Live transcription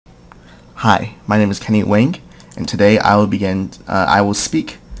Hi, my name is Kenny Wang, and today I will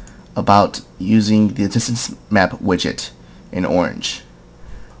speak about using the distance map widget in Orange.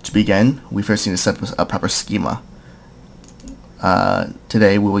 To begin, we first need to set up a proper schema.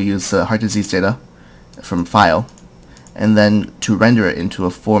 Today we will use heart disease data from file, and then to render it into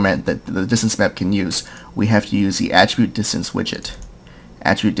a format that the distance map can use, we have to use the attribute distance widget.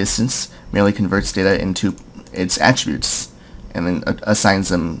 Attribute distance merely converts data into its attributes and then assigns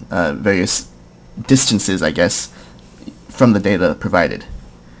them various distances, I guess, from the data provided.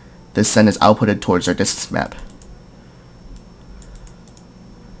 This then is outputted towards our distance map.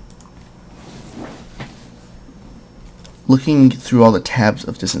 Looking through all the tabs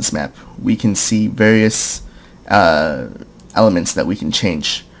of distance map, we can see various elements that we can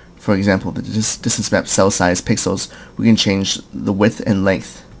change. For example, the distance map cell size pixels, we can change the width and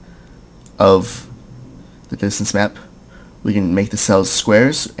length of the distance map. We can make the cells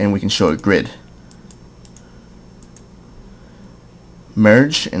squares, and we can show a grid.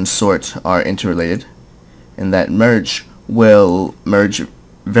 Merge and sort are interrelated, and that merge will merge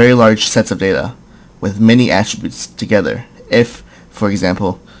very large sets of data with many attributes together if, for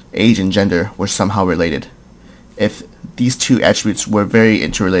example, age and gender were somehow related. If these two attributes were very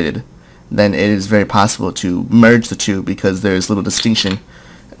interrelated, then it is very possible to merge the two because there is little distinction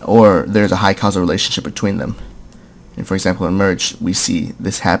or there's a high causal relationship between them. And for example, in merge, we see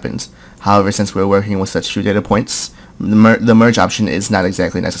this happens. However, since we're working with such few data points, the merge option is not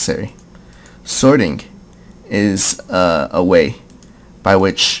exactly necessary. Sorting is a way by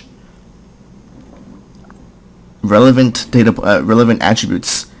which relevant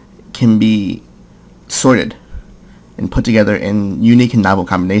attributes can be sorted and put together in unique and novel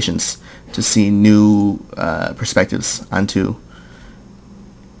combinations to see new perspectives onto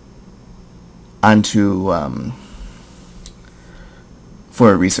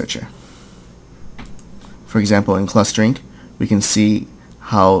for a researcher. For example, in clustering, we can see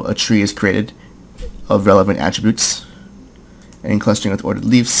how a tree is created of relevant attributes, and in clustering with ordered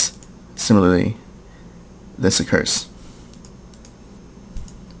leaves, similarly, this occurs.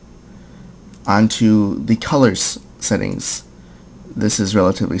 Onto the colors settings. This is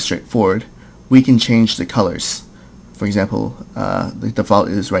relatively straightforward. We can change the colors. For example, the default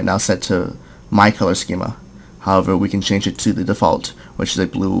is right now set to my color schema. However, we can change it to the default, which is a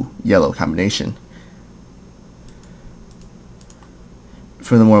blue-yellow combination.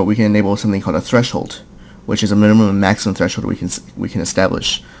 Furthermore, we can enable something called a threshold, which is a minimum and maximum threshold we can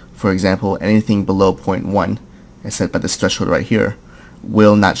establish. For example, anything below 0.1, as set by this threshold right here,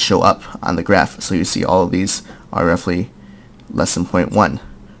 will not show up on the graph. So you see all of these are roughly less than 0.1,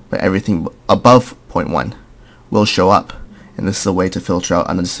 but everything above 0.1 will show up. And this is a way to filter out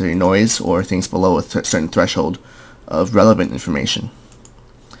unnecessary noise or things below a certain threshold of relevant information.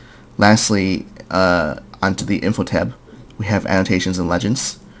 Lastly, onto the info tab, we have annotations and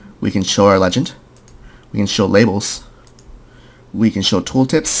legends. We can show our legend, we can show labels, we can show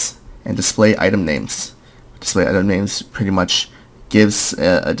tooltips, and display item names. Display item names pretty much gives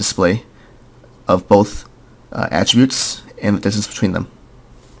a display of both attributes and the distance between them.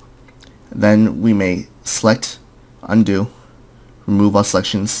 Then we may select, undo, remove all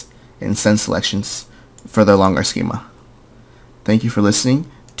selections, and send selections further along our schema. Thank you for listening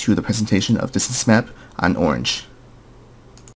to the presentation of distance map on Orange.